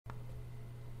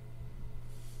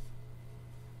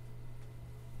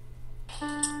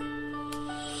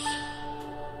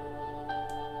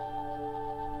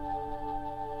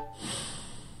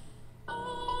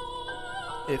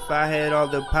If I had all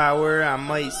the power, I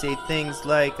might say things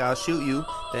like, I'll shoot you.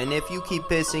 Then if you keep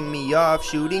pissing me off,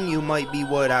 shooting you might be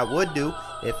what I would do.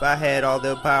 If I had all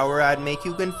the power, I'd make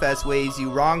you confess ways you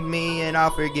wronged me, and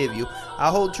I'll forgive you.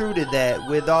 I'll hold true to that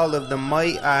with all of the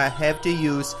might I have to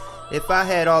use. If I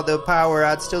had all the power,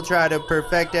 I'd still try to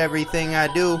perfect everything I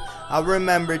do. I'll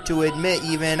remember to admit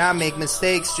even I make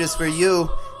mistakes just for you.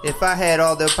 If I had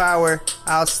all the power,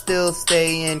 I'll still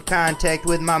stay in contact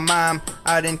with my mom.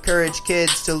 I'd encourage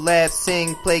kids to laugh,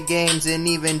 sing, play games, and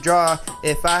even draw.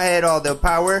 If I had all the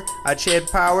power, I'd share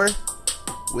power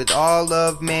with all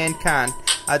of mankind.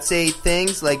 I'd say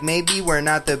things like maybe we're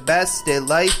not the best at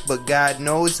life, but God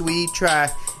knows we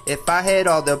try. If I had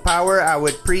all the power, I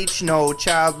would preach no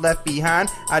child left behind.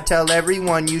 I'd tell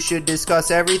everyone you should discuss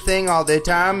everything all the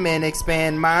time and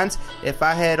expand minds. If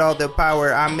I had all the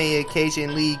power, I may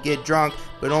occasionally get drunk,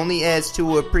 but only as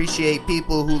to appreciate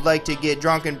people who like to get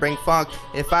drunk and bring funk.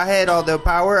 If I had all the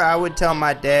power, I would tell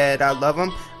my dad I love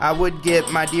him. I would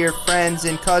get my dear friends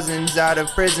and cousins out of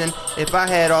prison. If I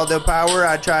had all the power,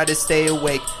 I'd try to stay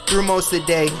awake through most of the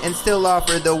day and still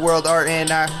offer the world art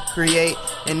and I create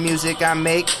and music I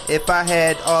make. If I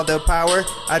had all the power,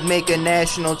 I'd make a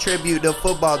national tribute to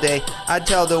Football Day. I'd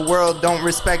tell the world don't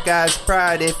respect God's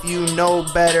pride if you know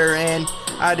better, and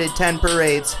I'd attend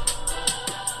parades.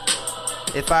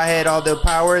 If I had all the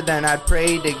power, then I'd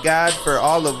pray to God for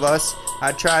all of us.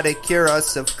 I'd try to cure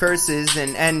us of curses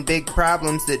and end big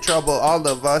problems that trouble all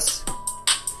of us.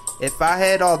 If I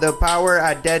had all the power,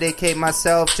 I'd dedicate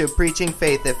myself to preaching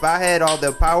faith. If I had all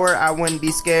the power, I wouldn't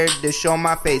be scared to show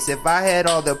my face. If I had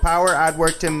all the power, I'd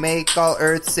work to make all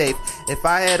earth safe. If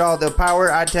I had all the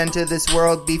power, I'd tend to this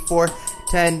world before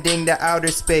tending to outer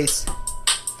space.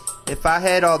 If I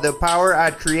had all the power,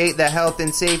 I'd create the health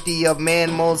and safety of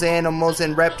mammals, animals,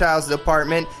 and reptiles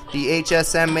department, the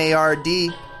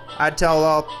HSMARD. I'd tell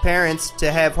all parents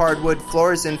to have hardwood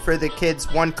floors and for the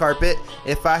kids one carpet.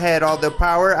 If I had all the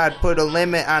power, I'd put a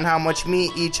limit on how much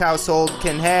meat each household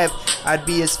can have. I'd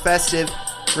be as festive,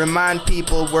 remind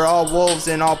people we're all wolves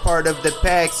and all part of the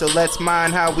pack, so let's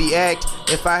mind how we act.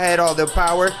 If I had all the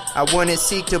power, I wouldn't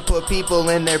seek to put people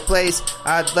in their place.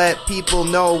 I'd let people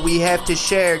know we have to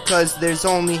share, cause there's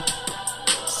so many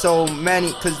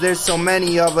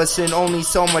of us and only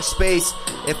so much space.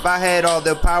 If I had all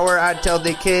the power, I'd tell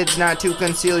the kids not to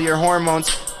conceal your hormones,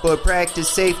 but practice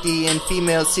safety, and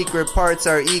female secret parts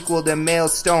are equal to male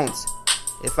stones.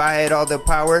 If I had all the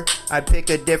power, I'd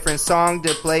pick a different song to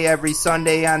play every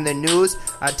Sunday on the news.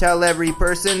 I'd tell every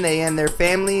person they and their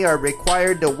family are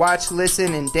required to watch,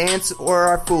 listen, and dance or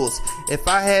are fools. If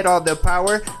I had all the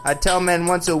power, I'd tell men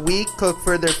once a week cook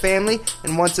for their family,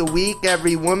 and once a week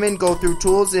every woman go through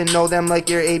tools and know them like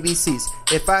your ABCs.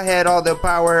 If I had all the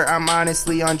power, I'm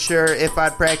honestly unsure if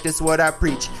I'd practice what I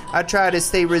preach. I'd try to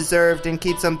stay reserved and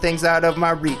keep some things out of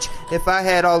my reach. If I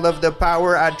had all of the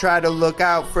power, I'd try to look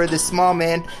out for the small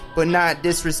man, but not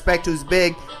disrespect who's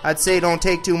big. I'd say don't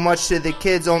take too much to the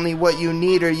kids, only what you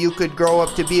need, or you could grow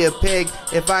up to be a pig.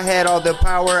 If I had all the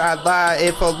power, I'd lie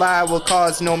if a lie will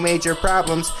cause no major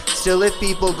problems. Still, if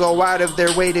people go out of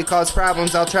their way to cause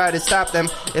problems, I'll try to stop them.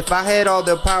 If I had all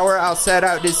the power, I'll set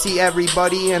out to see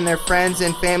everybody and their friends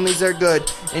and families are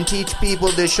good, and teach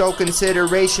people to show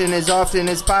consideration as often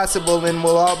as possible, and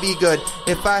we'll all be good.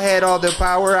 If I had all the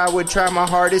power, I would try my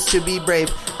hardest to be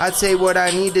brave. I'd say what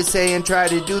I need to say and try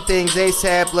to do things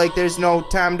ASAP like there's no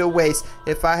time to waste.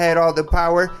 If I had all the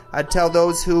power, I'd tell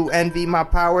those who envy my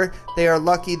power they are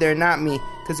lucky they're not me.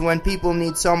 Cause when people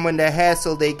need someone to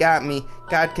hassle, they got me.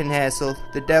 God can hassle,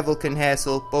 the devil can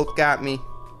hassle, both got me.